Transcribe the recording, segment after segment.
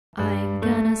I'm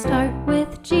gonna start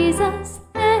with Jesus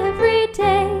every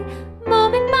day,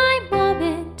 moment by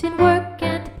moment in work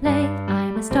and play.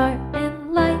 I'm a start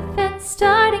in life and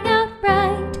starting out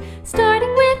right.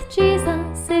 Starting with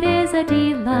Jesus, it is a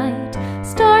delight.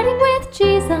 Starting with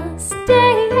Jesus,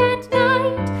 day and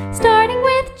night. Starting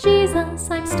with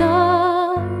Jesus, I'm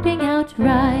starting out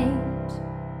right.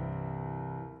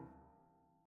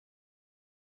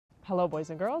 Hello boys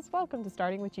and girls, welcome to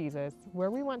Starting with Jesus,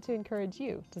 where we want to encourage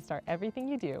you to start everything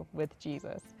you do with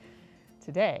Jesus.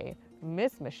 Today,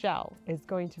 Miss Michelle is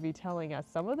going to be telling us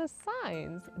some of the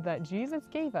signs that Jesus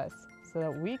gave us so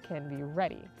that we can be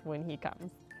ready when he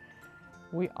comes.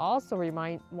 We also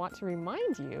want to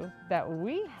remind you that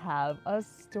we have a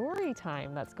story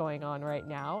time that's going on right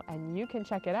now, and you can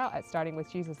check it out at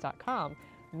startingwithjesus.com.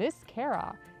 Miss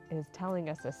Kara is telling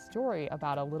us a story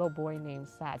about a little boy named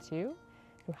Satu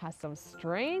who has some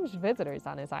strange visitors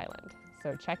on his island.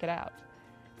 So check it out.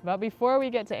 But before we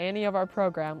get to any of our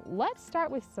program, let's start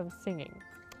with some singing.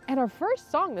 And our first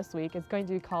song this week is going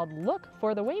to be called Look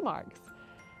for the Waymarks,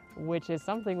 which is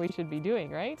something we should be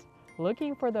doing, right?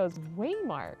 Looking for those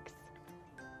waymarks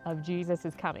of Jesus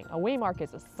is coming. A waymark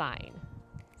is a sign.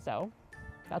 So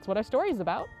that's what our story is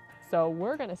about. So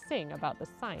we're going to sing about the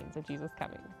signs of Jesus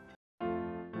coming.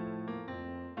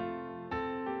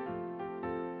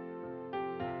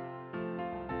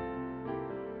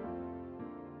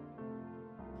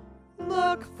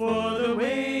 Look for the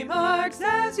waymarks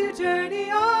as you journey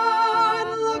on.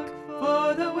 Look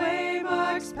for the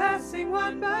waymarks passing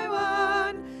one by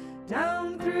one,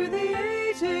 down through the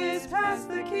ages, past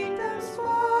the kingdoms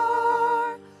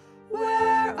far.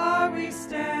 Where are we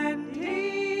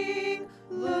standing?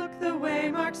 Look the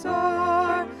waymarks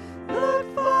o'er. Look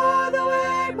for the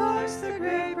waymarks, the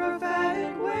great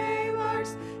prophetic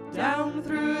waymarks, down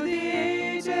through the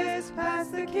ages,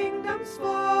 past the kingdoms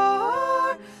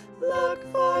far. Look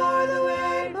for the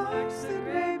waymarks, the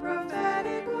great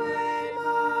prophetic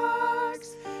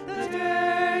waymarks. The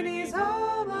journey's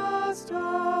almost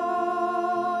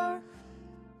o'er.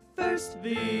 First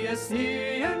the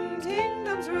Assyrian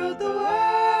kingdoms ruled the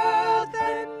world,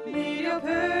 then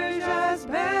Medo-Persia's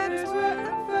banners were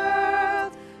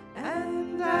unfurled,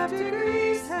 and after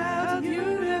Greece held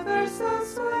universal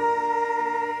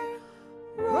sway,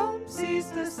 Rome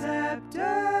seized the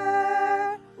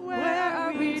scepter. Where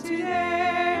are we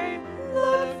today?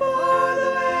 Look for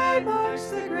the waymarks,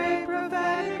 the great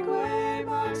prophetic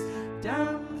waymarks,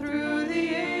 down through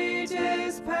the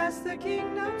ages, past the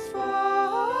kingdoms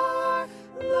far.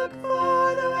 Look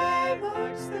for the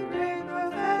waymarks, the great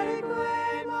prophetic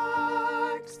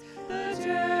waymarks. The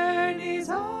journey's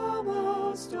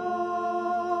almost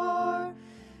o'er.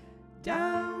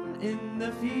 Down in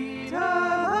the feet of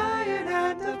iron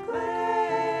and of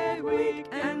clay, weak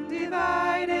and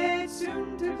divided,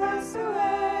 soon to pass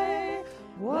away.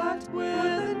 What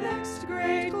will the next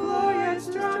great glorious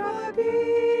drama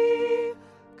be?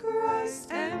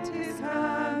 Christ and his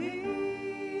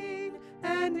coming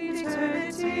and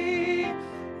eternity.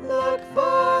 Look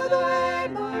for the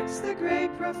waymarks, the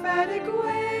great prophetic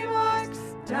waymarks,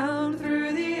 down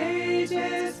through the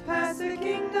ages, past the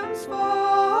kingdoms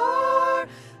far.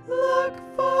 Look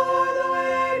for the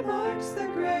waymarks, the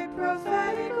great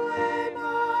prophetic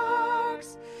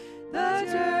waymarks. The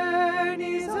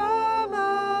journey's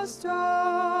almost o'er.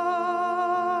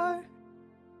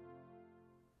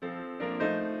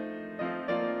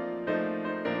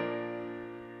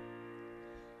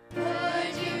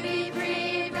 Would you be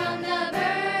free from the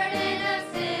burden of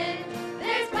sin?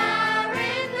 There's power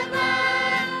in the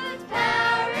blood,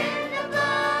 power in the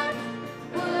blood.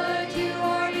 Would you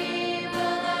or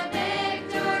evil a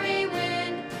victory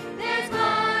win? There's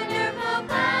wonderful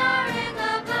power in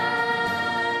the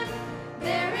blood.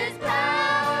 There is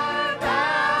power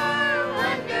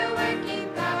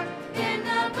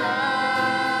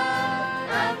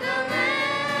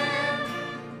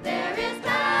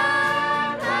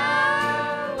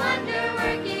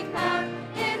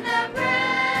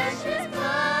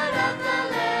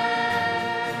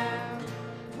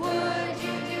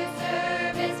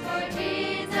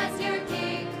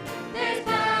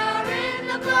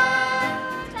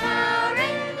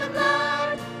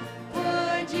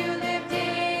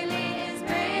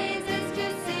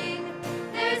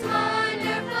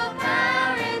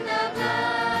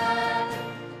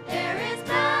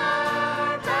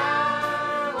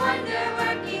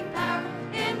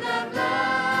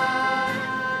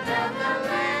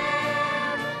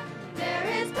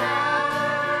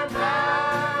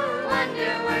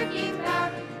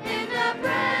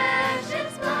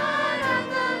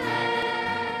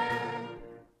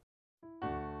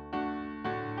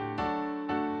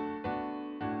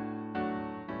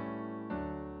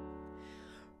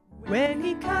When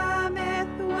he cometh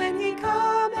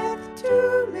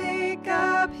to make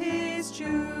up his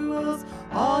jewels,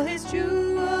 all his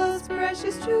jewels,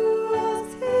 precious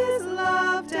jewels, his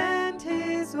loved and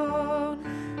his own.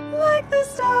 Like the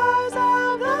stars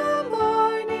of the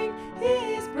morning,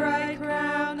 his bright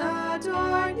crown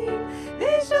adorning,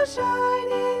 they shall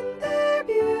shine in their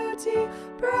beauty,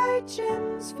 bright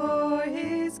gems for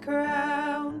his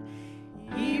crown.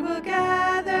 He will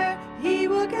gather the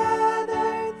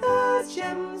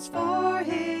gems for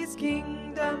his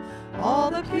kingdom, all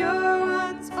the pure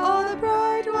ones, all the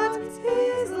bright ones,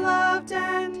 his loved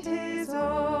and his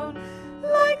own.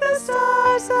 Like the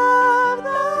stars of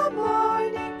the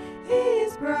morning,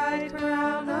 his bright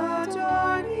crown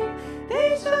adorning,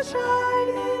 they shall shine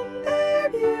in their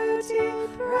beauty,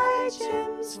 bright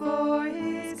gems for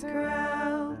his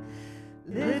crown.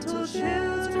 Little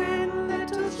children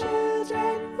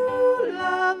who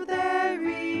love their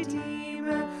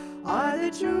Redeemer are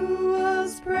the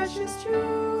jewels, precious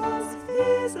jewels,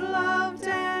 his loved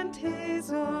and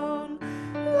his own.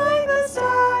 Like the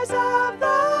stars of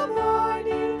the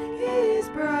morning, his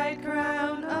bright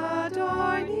crown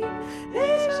adorning,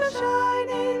 they shall shine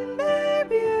in their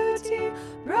beauty,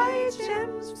 bright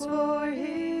gems for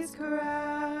his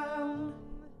crown.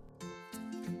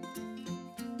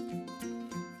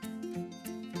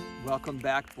 Welcome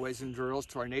back, boys and girls,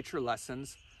 to our nature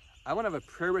lessons. I want to have a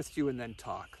prayer with you and then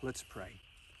talk. Let's pray.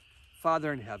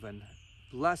 Father in heaven,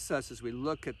 bless us as we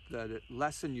look at the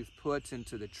lesson you've put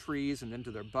into the trees and into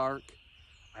their bark.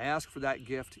 I ask for that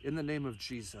gift in the name of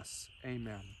Jesus.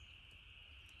 Amen.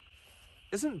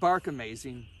 Isn't bark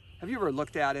amazing? Have you ever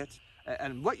looked at it?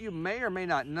 And what you may or may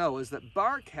not know is that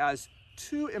bark has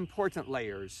two important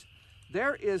layers.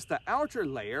 There is the outer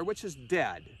layer, which is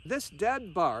dead. This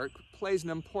dead bark plays an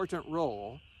important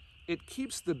role. It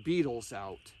keeps the beetles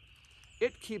out.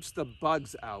 It keeps the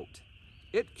bugs out.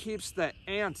 It keeps the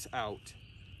ants out.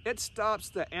 It stops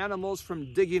the animals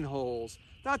from digging holes.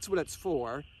 That's what it's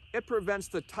for. It prevents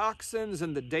the toxins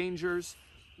and the dangers.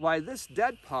 Why, this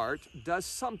dead part does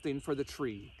something for the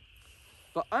tree.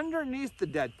 But underneath the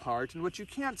dead part, and what you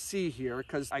can't see here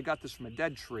because I got this from a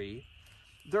dead tree,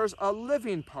 there's a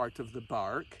living part of the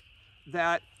bark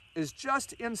that is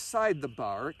just inside the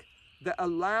bark that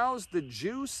allows the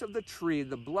juice of the tree,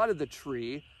 the blood of the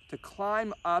tree, to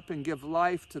climb up and give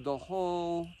life to the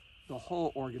whole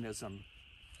organism.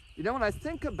 You know, when I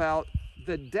think about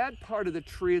the dead part of the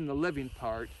tree and the living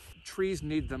part, trees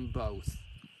need them both.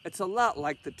 It's a lot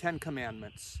like the 10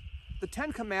 Commandments. The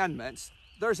 10 Commandments,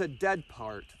 there's a dead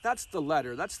part. That's the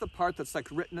letter. That's the part that's like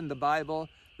written in the Bible.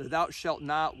 The thou shalt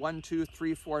not, 1, 2,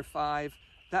 3, 4, 5.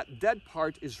 That dead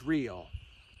part is real.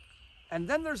 And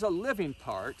then there's a living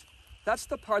part. That's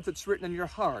the part that's written in your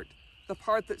heart. The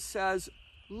part that says,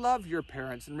 love your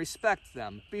parents and respect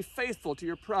them. Be faithful to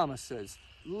your promises.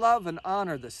 Love and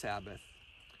honor the Sabbath.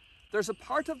 There's a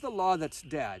part of the law that's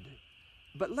dead,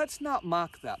 but let's not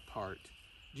mock that part.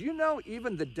 Do you know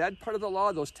even the dead part of the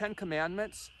law, those 10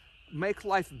 Commandments, make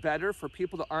life better for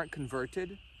people that aren't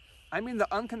converted? I mean,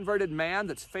 the unconverted man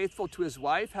that's faithful to his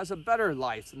wife has a better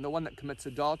life than the one that commits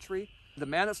adultery. The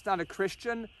man that's not a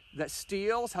Christian that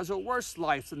steals has a worse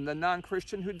life than the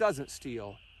non-Christian who doesn't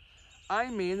steal. I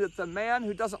mean that the man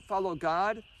who doesn't follow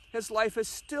God, his life is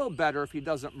still better if he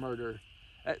doesn't murder.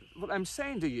 What I'm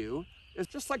saying to you is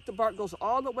just like the bark goes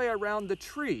all the way around the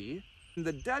tree, in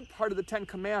the dead part of the 10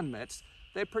 Commandments,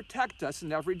 they protect us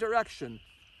in every direction.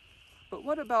 But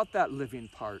what about that living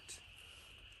part?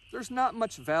 There's not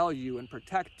much value in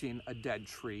protecting a dead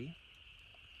tree.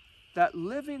 That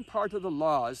living part of the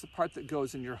law is the part that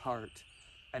goes in your heart.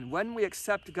 And when we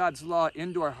accept God's law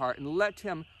into our heart and let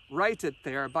him write it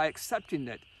there by accepting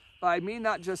it, by me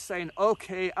not just saying,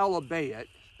 okay, I'll obey it,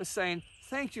 but saying,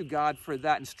 thank you, God, for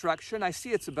that instruction. I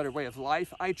see it's a better way of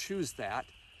life. I choose that.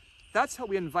 That's how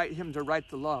we invite him to write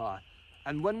the law.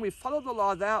 And when we follow the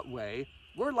law that way,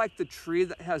 we're like the tree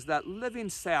that has that living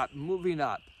sap moving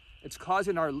up. It's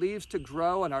causing our leaves to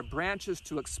grow and our branches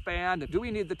to expand. And do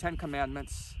we need the 10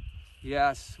 Commandments?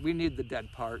 Yes, we need the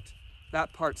dead part.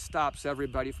 That part stops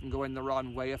everybody from going the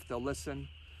wrong way if they'll listen.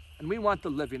 And we want the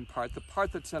living part, the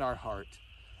part that's in our heart.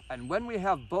 And when we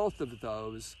have both of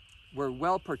those, we're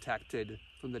well protected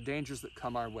from the dangers that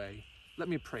come our way. Let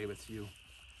me pray with you.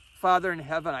 Father in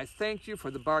heaven, I thank you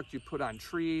for the bark you put on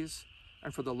trees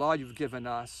and for the law you've given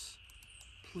us.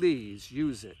 Please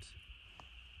use it.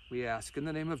 We ask in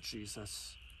the name of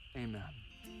Jesus. Amen.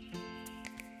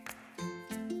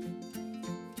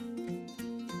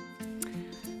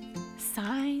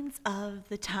 Signs of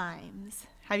the Times.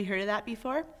 Have you heard of that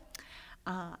before?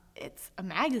 It's a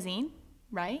magazine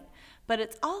right? But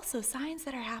it's also signs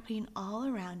that are happening all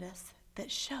around us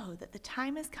that show that the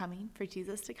time is coming for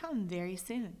Jesus to come very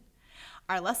soon.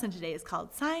 Our lesson today is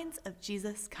called Signs of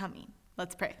Jesus Coming.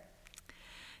 Let's pray.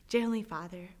 Dear Heavenly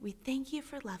Father, we thank you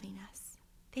for loving us.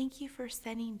 Thank you for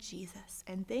sending Jesus,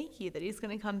 and thank you that he's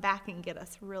going to come back and get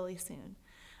us really soon.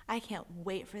 I can't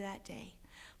wait for that day.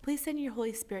 Please send your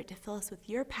Holy Spirit to fill us with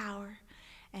your power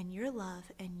and your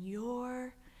love and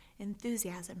your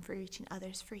enthusiasm for reaching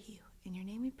others for you. In your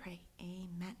name we pray,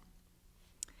 amen.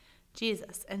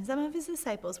 Jesus and some of his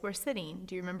disciples were sitting,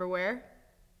 do you remember where?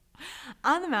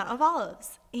 On the Mount of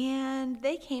Olives. And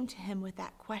they came to him with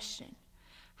that question.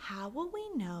 How will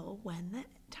we know when the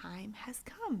time has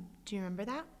come? Do you remember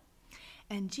that?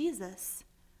 And Jesus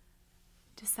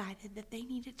decided that they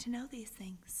needed to know these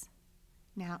things.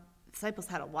 Now, the disciples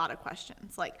had a lot of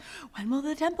questions, like, when will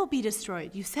the temple be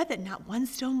destroyed? You said that not one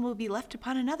stone will be left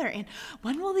upon another, and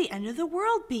when will the end of the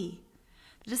world be?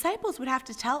 The disciples would have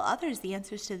to tell others the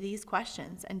answers to these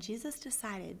questions, and Jesus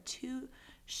decided to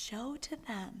show to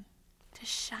them, to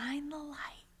shine the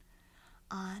light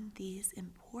on these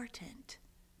important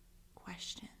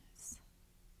questions.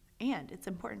 And it's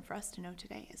important for us to know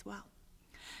today as well.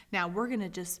 Now, we're going to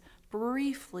just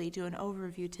briefly do an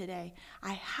overview today.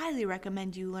 I highly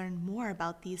recommend you learn more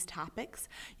about these topics.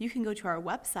 You can go to our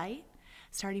website,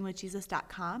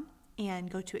 startingwithjesus.com, and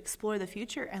go to Explore the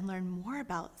Future and learn more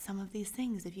about some of these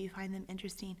things if you find them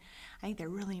interesting. I think they're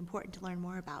really important to learn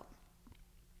more about.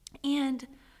 And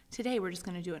today we're just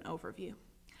going to do an overview.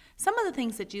 Some of the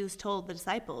things that Jesus told the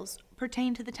disciples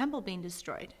pertain to the temple being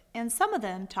destroyed, and some of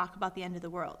them talk about the end of the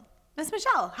world. Miss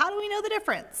Michelle, how do we know the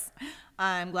difference?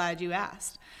 I'm glad you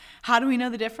asked. How do we know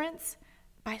the difference?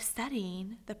 By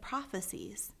studying the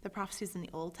prophecies in the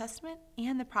Old Testament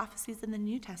and the prophecies in the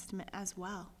New Testament as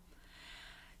well.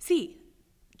 See,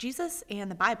 Jesus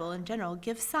and the Bible in general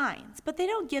give signs, but they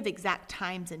don't give exact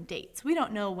times and dates. We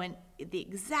don't know when the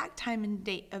exact time and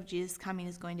date of Jesus' coming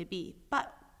is going to be,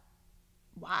 but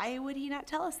why would he not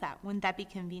tell us that? Wouldn't that be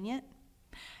convenient?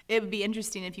 It would be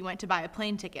interesting if you went to buy a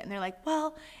plane ticket and they're like,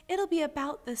 well, it'll be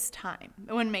about this time.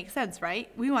 It wouldn't make sense, right?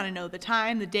 We want to know the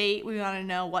time, the date. We want to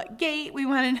know what gate. We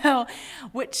want to know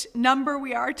which number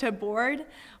we are to board.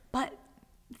 But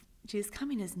Jesus'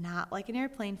 coming is not like an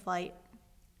airplane flight.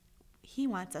 He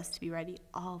wants us to be ready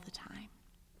all the time.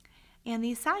 And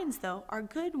these signs, though, are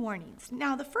good warnings.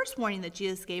 Now, the first warning that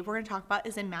Jesus gave, we're going to talk about,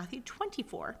 is in Matthew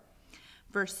 24,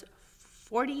 verse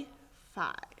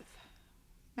 45.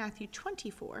 Matthew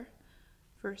 24,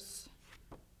 verse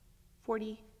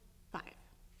 45.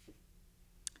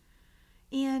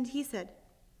 And he said,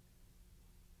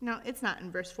 no, it's not in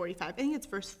verse 45. I think it's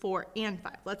verse 4 and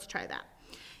 5. Let's try that.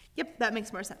 Yep, that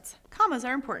makes more sense. Commas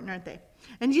are important, aren't they?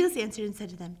 And Jesus answered and said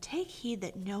to them, take heed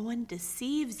that no one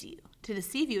deceives you. To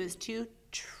deceive you is to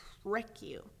trick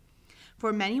you.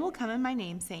 For many will come in my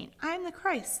name, saying, I am the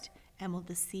Christ, and will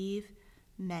deceive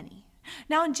many.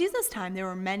 Now, in Jesus' time, there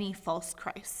were many false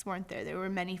Christs, weren't there? There were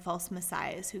many false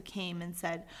messiahs who came and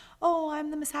said, oh,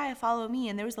 I'm the Messiah, follow me.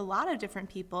 And there was a lot of different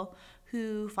people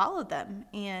who followed them.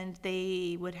 And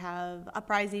they would have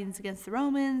uprisings against the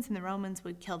Romans, and the Romans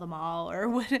would kill them all or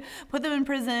would put them in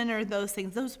prison or those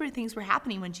things. Those were things were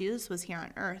happening when Jesus was here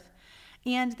on earth.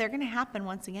 And they're going to happen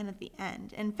once again at the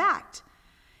end. In fact,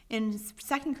 in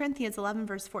 2 Corinthians 11,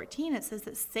 verse 14, it says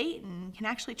that Satan can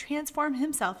actually transform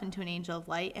himself into an angel of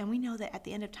light, and we know that at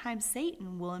the end of time,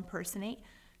 Satan will impersonate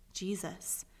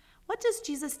Jesus. What does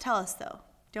Jesus tell us, though?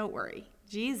 Don't worry.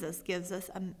 Jesus gives us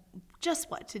just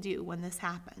what to do when this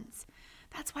happens.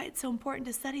 That's why it's so important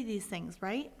to study these things,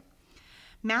 right?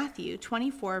 Matthew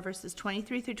 24, verses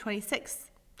 23 through 26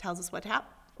 tells us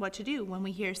what to do when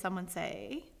we hear someone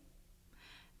say,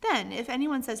 then if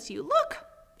anyone says to you, look,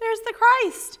 there's the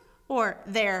Christ, or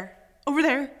there, over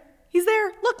there, he's there,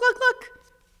 look, look, look.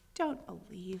 Don't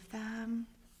believe them.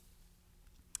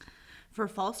 For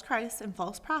false Christs and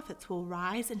false prophets will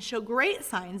rise and show great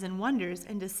signs and wonders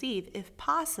and deceive, if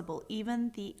possible,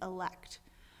 even the elect.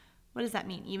 What does that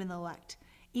mean, even the elect?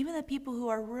 Even the people who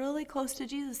are really close to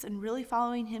Jesus and really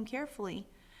following him carefully.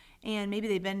 And maybe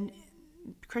they've been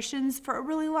Christians for a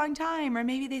really long time, or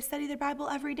maybe they study their Bible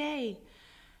every day.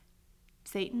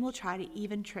 Satan will try to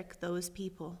even trick those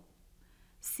people.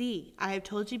 See, I have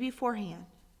told you beforehand,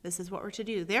 this is what we're to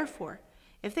do. Therefore,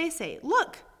 if they say,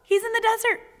 look, he's in the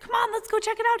desert. Come on, let's go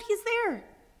check it out. He's there.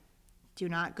 Do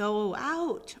not go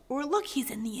out. Or look, he's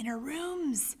in the inner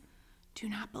rooms. Do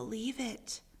not believe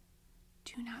it.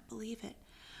 Do not believe it.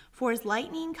 For as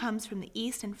lightning comes from the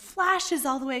east and flashes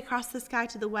all the way across the sky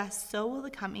to the west, so will the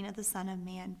coming of the Son of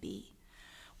Man be.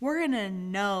 We're going to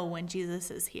know when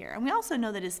Jesus is here. And we also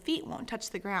know that his feet won't touch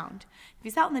the ground. If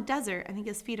he's out in the desert, I think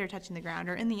his feet are touching the ground,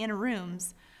 or in the inner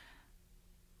rooms,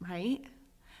 right?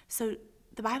 So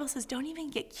the Bible says don't even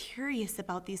get curious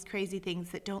about these crazy things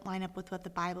that don't line up with what the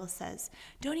Bible says.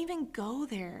 Don't even go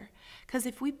there. Because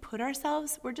if we put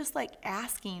ourselves, we're just like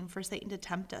asking for Satan to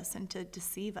tempt us and to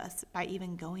deceive us by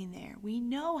even going there. We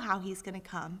know how he's going to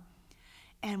come,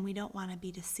 and we don't want to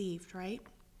be deceived, right?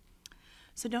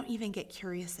 So don't even get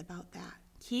curious about that.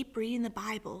 Keep reading the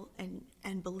Bible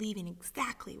and believing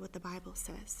exactly what the Bible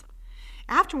says.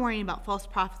 After warning about false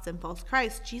prophets and false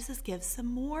Christs, Jesus gives some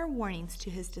more warnings to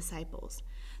his disciples.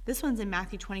 This one's in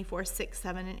Matthew 24, 6,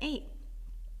 7, and 8.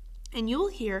 And you'll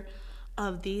hear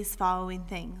of these following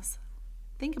things.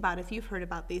 Think about if you've heard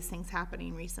about these things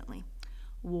happening recently.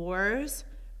 Wars,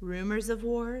 rumors of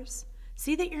wars.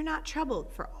 See that you're not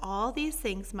troubled, for all these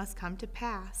things must come to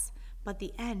pass, but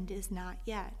the end is not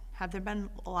yet. Have there been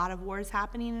a lot of wars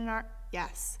happening in our...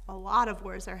 Yes, a lot of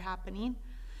wars are happening.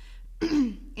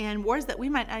 And wars that we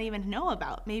might not even know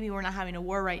about. Maybe we're not having a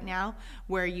war right now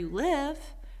where you live,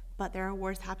 but there are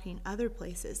wars happening other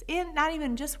places. And not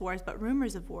even just wars, but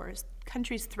rumors of wars.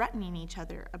 Countries threatening each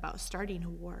other about starting a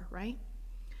war, right?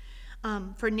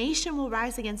 For nation will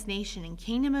rise against nation and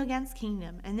kingdom against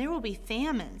kingdom, and there will be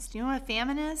famines. Do you know what a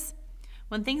famine is?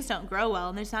 When things don't grow well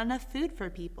and there's not enough food for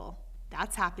people.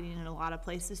 That's happening in a lot of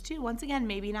places too. Once again,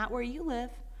 maybe not where you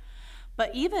live,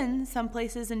 but even some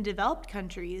places in developed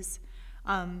countries,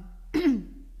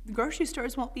 grocery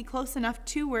stores won't be close enough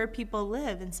to where people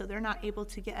live, and so they're not able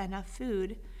to get enough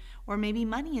food, or maybe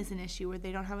money is an issue where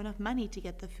they don't have enough money to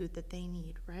get the food that they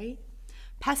need, right?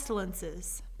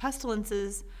 Pestilences.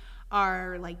 Pestilences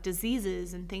are like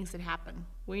diseases and things that happen.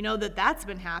 We know that that's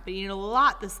been happening a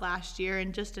lot this last year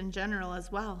and just in general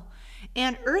as well.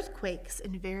 And earthquakes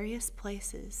in various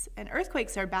places. And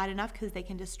earthquakes are bad enough because they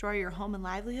can destroy your home and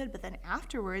livelihood, but then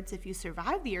afterwards, if you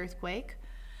survive the earthquake,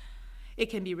 it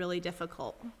can be really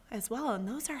difficult as well. And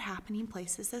those are happening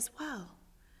places as well.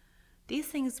 These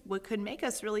things could make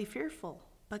us really fearful,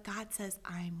 but God says,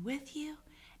 I'm with you,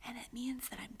 and it means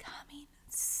that I'm coming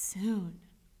soon.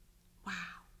 Wow.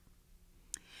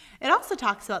 It also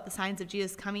talks about the signs of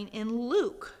Jesus coming in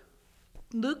Luke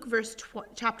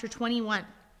chapter 21.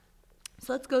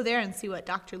 So let's go there and see what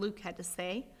Dr. Luke had to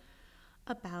say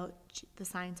about the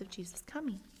signs of Jesus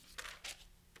coming.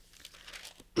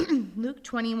 Luke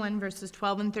 21, verses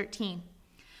 12 and 13.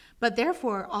 But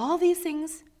before all these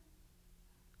things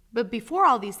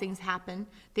happen,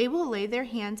 they will lay their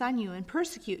hands on you and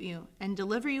persecute you and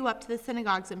deliver you up to the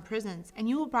synagogues and prisons, and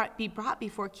you will be brought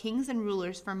before kings and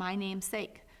rulers for my name's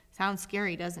sake. Sounds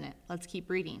scary, doesn't it? Let's keep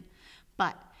reading.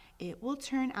 But it will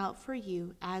turn out for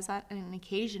you as an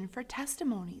occasion for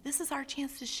testimony. This is our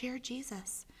chance to share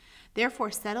Jesus.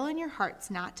 Therefore, settle in your hearts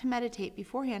not to meditate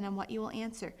beforehand on what you will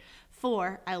answer.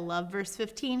 For, I love verse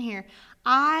 15 here,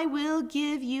 I will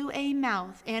give you a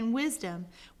mouth and wisdom,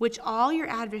 which all your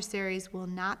adversaries will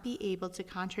not be able to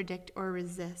contradict or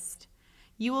resist.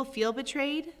 You will feel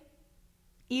betrayed,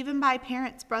 even by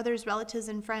parents, brothers, relatives,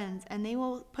 and friends, and they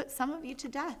will put some of you to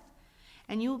death.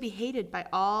 And you will be hated by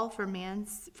all for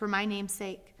my name's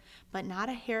sake. But not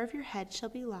a hair of your head shall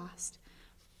be lost.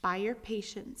 By your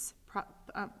patience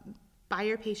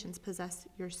possess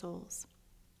your souls.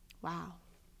 Wow.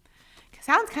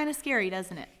 Sounds kind of scary,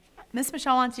 doesn't it? Miss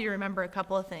Michelle wants you to remember a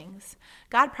couple of things.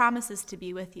 God promises to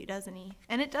be with you, doesn't he?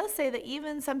 And it does say that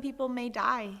even some people may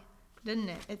die, didn't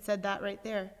it? It said that right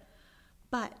there.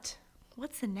 But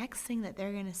what's the next thing that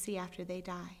they're going to see after they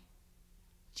die?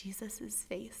 Jesus'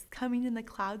 face coming in the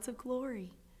clouds of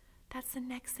glory. That's the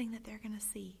next thing that they're going to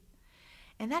see.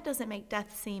 And that doesn't make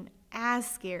death seem as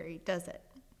scary, does it?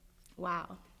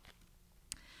 Wow.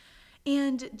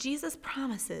 And Jesus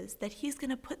promises that he's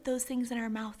going to put those things in our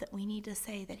mouth that we need to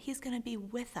say, that he's going to be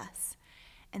with us,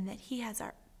 and that he has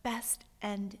our best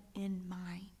end in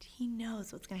mind. He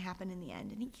knows what's going to happen in the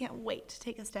end, and he can't wait to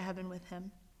take us to heaven with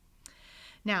him.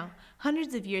 Now,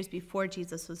 hundreds of years before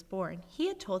Jesus was born, he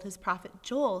had told his prophet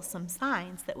Joel some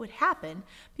signs that would happen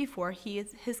before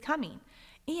his coming.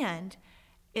 And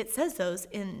it says those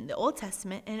in the Old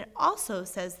Testament, and it also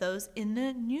says those in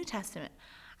the New Testament.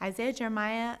 Isaiah,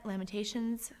 Jeremiah,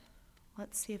 Lamentations.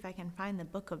 Let's see if I can find the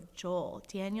book of Joel.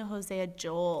 Daniel, Hosea,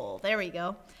 Joel. There we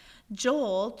go.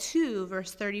 Joel 2,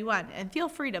 verse 31. And feel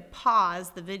free to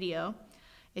pause the video.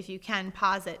 If you can,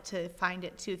 pause it to find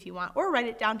it too if you want, or write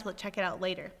it down to check it out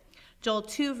later. Joel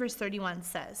 2, verse 31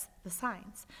 says, the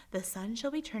signs, the sun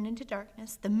shall be turned into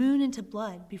darkness, the moon into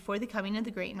blood, before the coming of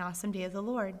the great and awesome day of the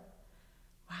Lord.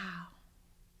 Wow.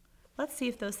 Let's see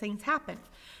if those things happen.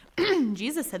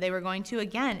 Jesus said they were going to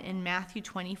again in Matthew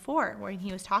 24, where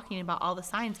he was talking about all the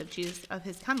signs of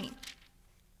his coming.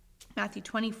 Matthew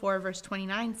 24, verse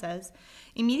 29 says,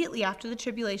 "Immediately after the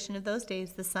tribulation of those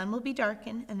days, the sun will be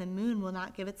darkened, and the moon will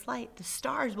not give its light. The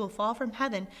stars will fall from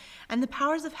heaven, and the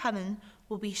powers of heaven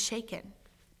will be shaken."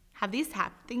 Have these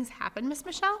things happened, Miss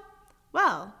Michelle?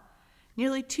 Well,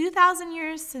 nearly 2,000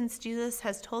 years since Jesus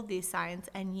has told these signs,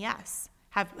 and yes,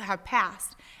 have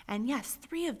passed. And yes,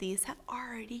 3 of these have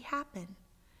already happened.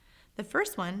 The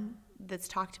first one that's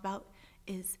talked about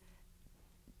is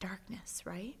darkness,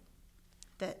 right?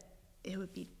 That it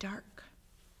would be dark,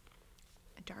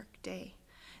 a dark day.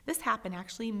 This happened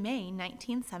actually May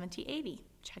 1970-80.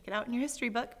 Check it out in your history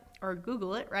book or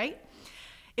Google it, right?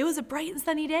 It was a bright and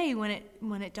sunny day when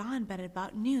it dawned, but at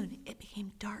about noon, it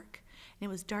became dark. And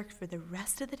it was dark for the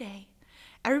rest of the day.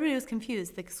 Everybody was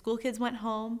confused. The school kids went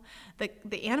home.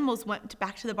 The animals went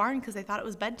back to the barn because they thought it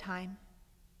was bedtime.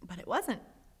 But it wasn't.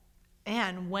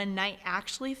 And when night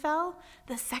actually fell,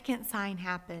 the second sign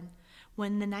happened.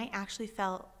 When the night actually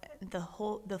fell,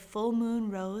 the full moon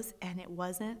rose, and it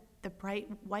wasn't the bright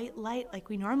white light like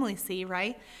we normally see,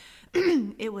 right?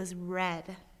 It was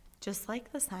red, just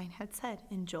like the sign had said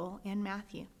in Joel and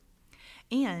Matthew.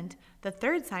 And the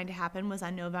third sign to happen was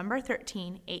on November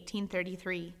 13,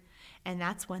 1833. And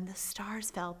that's when the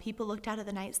stars fell. People looked out at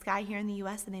the night sky here in the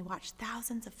U.S. and they watched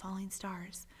thousands of falling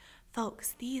stars.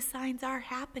 Folks, these signs are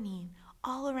happening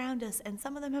all around us, and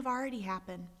some of them have already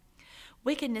happened.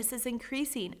 Wickedness is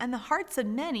increasing, and the hearts of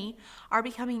many are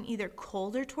becoming either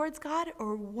colder towards God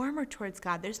or warmer towards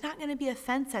God. There's not going to be a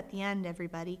fence at the end,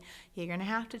 everybody. You're going to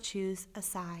have to choose a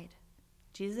side.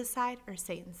 Jesus' side or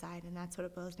Satan's side, and that's what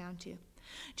it boils down to.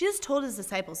 Jesus told his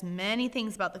disciples many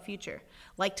things about the future,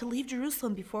 like to leave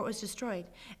Jerusalem before it was destroyed.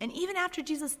 And even after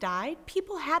Jesus died,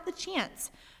 people had the chance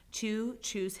to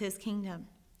choose his kingdom.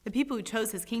 The people who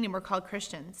chose his kingdom were called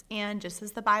Christians, and just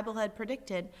as the Bible had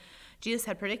predicted, Jesus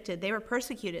had predicted, they were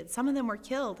persecuted. Some of them were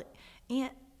killed,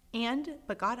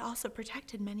 but God also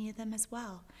protected many of them as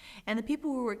well. And the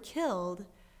people who were killed,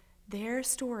 their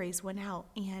stories went out,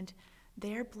 and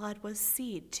their blood was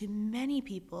seed to many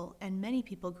people, and many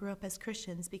people grew up as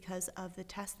Christians because of the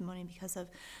testimony, because of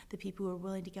the people who were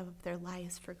willing to give up their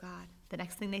lives for God. The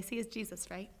next thing they see is Jesus,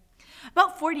 right?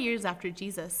 About 40 years after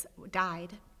Jesus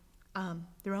died,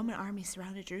 the Roman army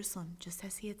surrounded Jerusalem, just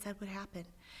as he had said would happen.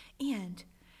 And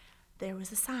there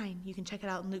was a sign. You can check it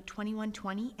out in Luke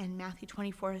 21:20 and Matthew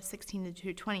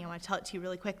 24:16-20. I want to tell it to you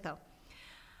really quick, though.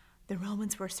 The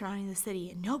Romans were surrounding the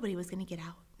city, and nobody was going to get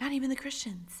out, not even the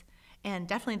Christians. And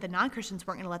definitely the non-Christians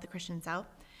weren't going to let the Christians out.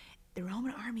 The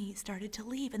Roman army started to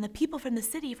leave, and the people from the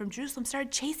city, from Jerusalem,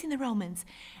 started chasing the Romans.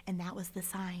 And that was the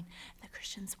sign. The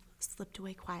Christians slipped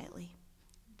away quietly.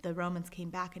 The Romans came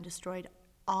back and destroyed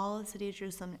all of the city of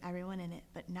Jerusalem and everyone in it,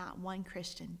 but not one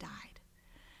Christian died.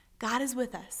 God is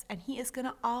with us, and he is going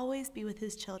to always be with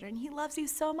his children. He loves you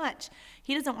so much.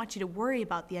 He doesn't want you to worry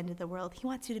about the end of the world. He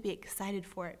wants you to be excited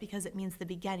for it because it means the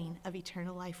beginning of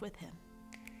eternal life with him.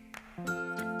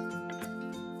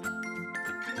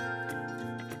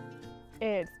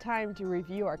 It's time to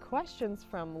review our questions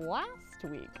from last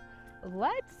week.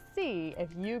 Let's see if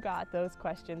you got those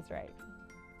questions right.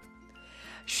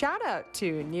 Shout out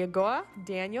to Niagoa,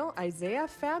 Daniel, Isaiah,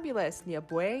 Fabulous,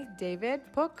 Niabue, David,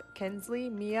 Pook, Kensley,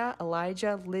 Mia,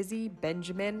 Elijah, Lizzie,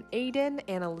 Benjamin, Aiden,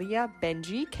 Analia,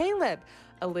 Benji, Caleb,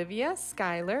 Olivia,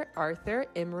 Skylar, Arthur,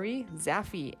 Emery,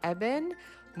 Zaffi, Eben,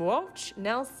 Muoch,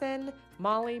 Nelson,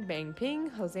 Molly, Bang Ping,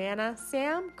 Hosanna,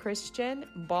 Sam, Christian,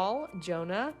 Ball,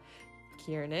 Jonah,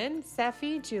 Kiernan,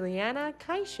 Sephi, Juliana,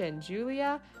 Kaishan,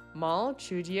 Julia, Mal,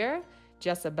 Chudier,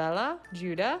 Jessabella,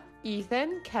 Judah,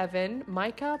 Ethan, Kevin,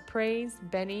 Micah, Praise,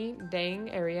 Benny, Dang,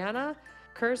 Ariana,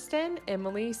 Kirsten,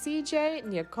 Emily, CJ,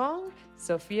 Nyakong,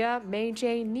 Sophia,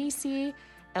 May-J, Nisi,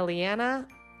 Eliana,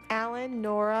 Alan,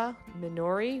 Nora,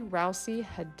 Minori, Rousey,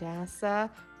 Hadassah,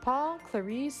 Paul,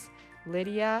 Clarice,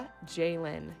 Lydia,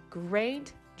 Jalen.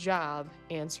 Great job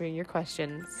answering your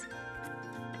questions.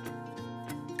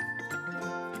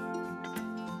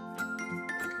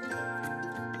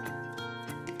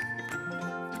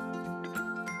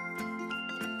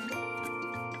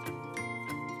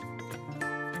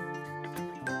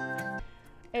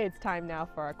 It's time now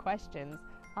for our questions.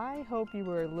 I hope you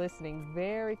were listening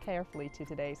very carefully to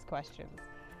today's questions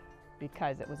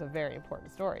because it was a very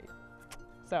important story.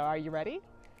 So are you ready?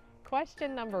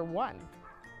 Question number 1.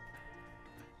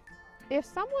 If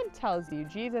someone tells you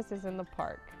Jesus is in the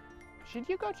park, should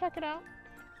you go check it out?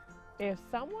 If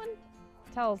someone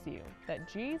tells you that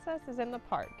Jesus is in the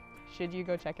park, should you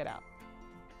go check it out?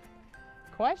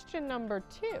 Question number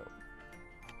 2.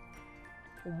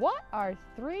 What are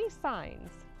 3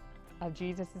 signs of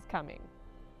Jesus' coming?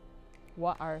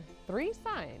 What are 3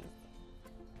 signs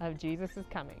of Jesus'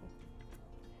 coming?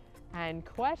 And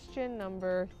question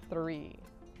number 3,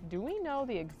 do we know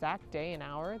the exact day and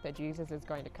hour that Jesus is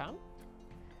going to come?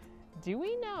 Do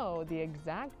we know the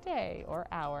exact day or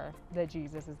hour that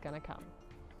Jesus is going to come?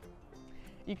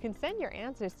 You can send your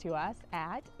answers to us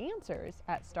at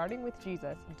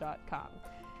answers@startingwithjesus.com.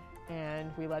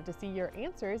 And we love to see your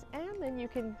answers, and then you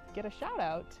can get a shout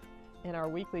out in our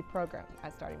weekly program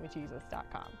at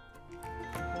startingwithjesus.com.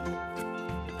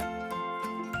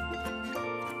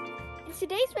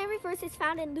 Today's favorite verse is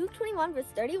found in Luke 21, verse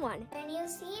 31. When you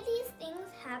see these things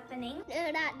happening,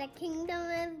 know that the kingdom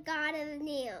of God is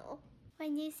near.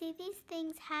 When you see these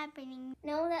things happening,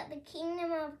 know that the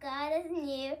kingdom of God is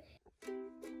near. When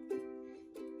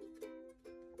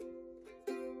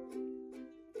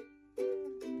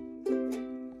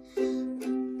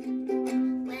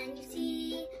you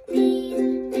see these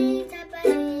things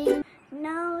happening,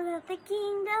 know that the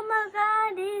kingdom of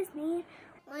God is near.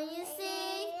 When you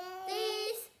see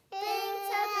these things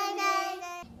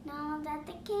happening, know that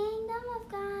the kingdom of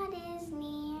God is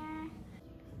near.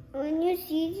 When you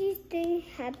see these things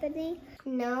happening,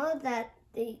 know that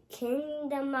the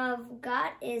kingdom of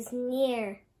God is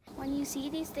near. When you see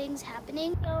these things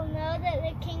happening, you'll know that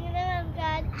the kingdom of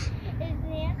God is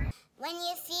near. When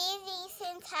you see these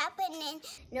things happening,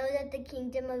 know that the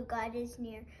kingdom of God is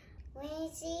near. When you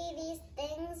see these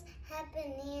things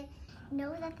happening,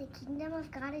 know that the kingdom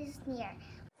of God is near.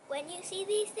 When you see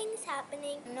these things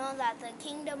happening, know that the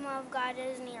kingdom of God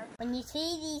is near. When you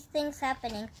see these things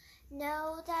happening,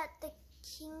 know that the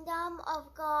kingdom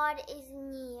of God is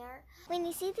near. When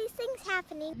you see these things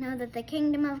happening, know that the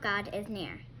kingdom of God is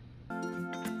near.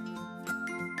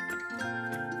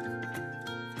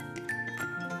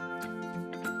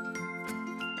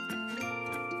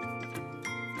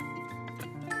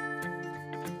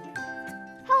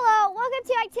 Hello, welcome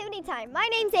to Activity Time. My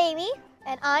name's Amy.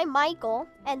 And I'm Michael.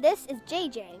 And this is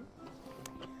JJ.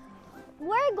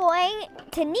 We're going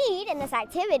to need in this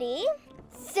activity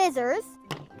scissors,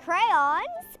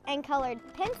 crayons, and colored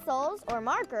pencils or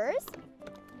markers,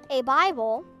 a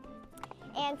Bible,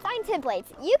 and sign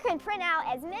templates. You can print out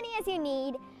as many as you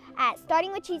need at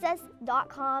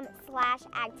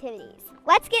startingwithjesus.com/activities.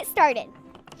 Let's get started.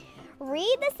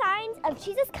 Read the signs of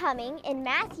Jesus coming in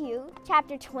Matthew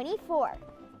chapter 24.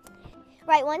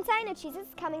 Write one sign of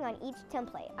Jesus coming on each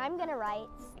template. I'm going to write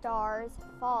stars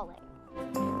falling.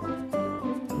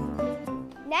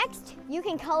 Next, you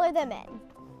can color them in.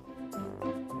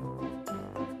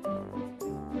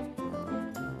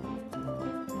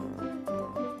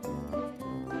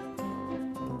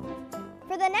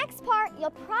 For the next part,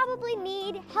 you'll probably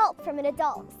need help from an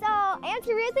adult. So,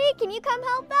 Auntie Ruthie, can you come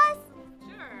help us?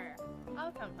 Sure,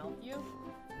 I'll come help you.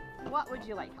 What would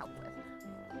you like help with?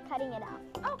 Cutting it out.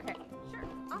 Okay, sure,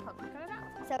 I'll help you cut it out.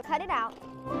 So cut it out.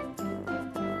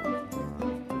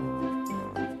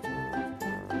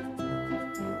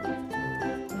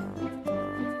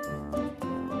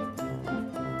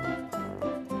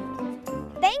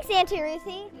 Thanks, Auntie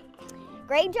Ruthie.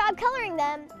 Great job coloring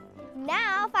them.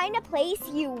 Now find a place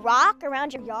you rock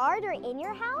around your yard or in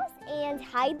your house and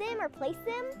hide them or place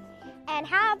them, and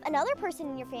have another person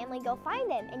in your family go find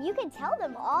them, and you can tell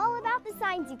them all about the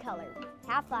signs you colored.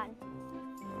 Have fun.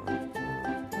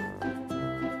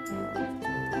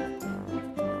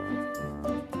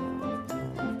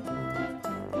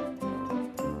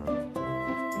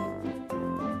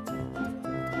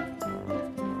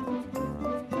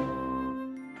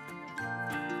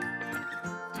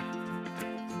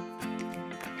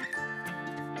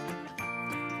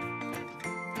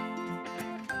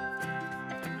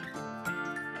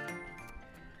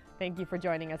 Thank you for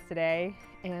joining us today,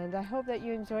 and I hope that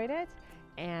you enjoyed it,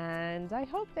 and I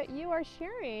hope that you are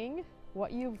sharing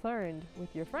what you've learned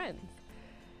with your friends.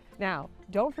 Now,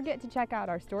 don't forget to check out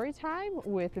our story time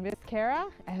with Miss Kara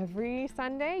every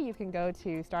Sunday. You can go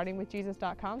to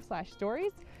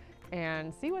startingwithjesus.com/stories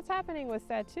and see what's happening with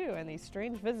Satu and these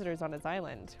strange visitors on his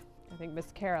island. I think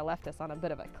Miss Kara left us on a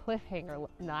bit of a cliffhanger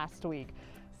last week,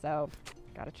 so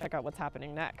got to check out what's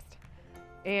happening next.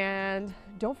 And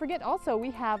don't forget also,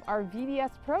 we have our VBS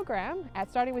program at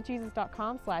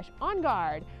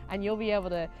startingwithjesus.com/onguard, and you'll be able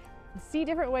to see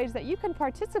different ways that you can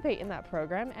participate in that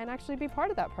program and actually be part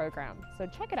of that program. So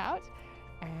check it out,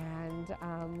 and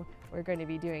we're going to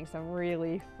be doing some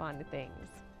really fun things.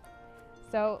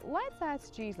 So let's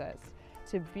ask Jesus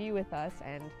to be with us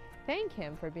and thank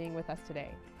him for being with us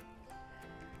today.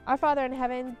 Our Father in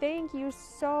heaven, thank you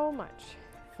so much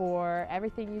for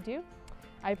everything you do.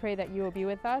 I pray that you will be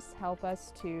with us, help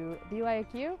us to be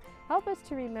like you, help us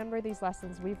to remember these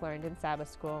lessons we've learned in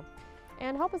Sabbath school.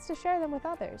 and help us to share them with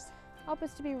others. Help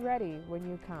us to be ready when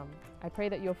you come. I pray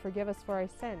that you'll forgive us for our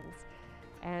sins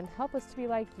and help us to be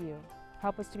like you.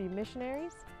 Help us to be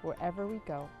missionaries wherever we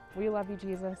go. We love you,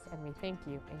 Jesus, and we thank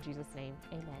you. In Jesus' name,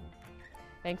 amen.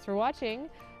 Thanks for watching.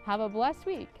 Have a blessed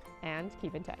week and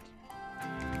keep in touch.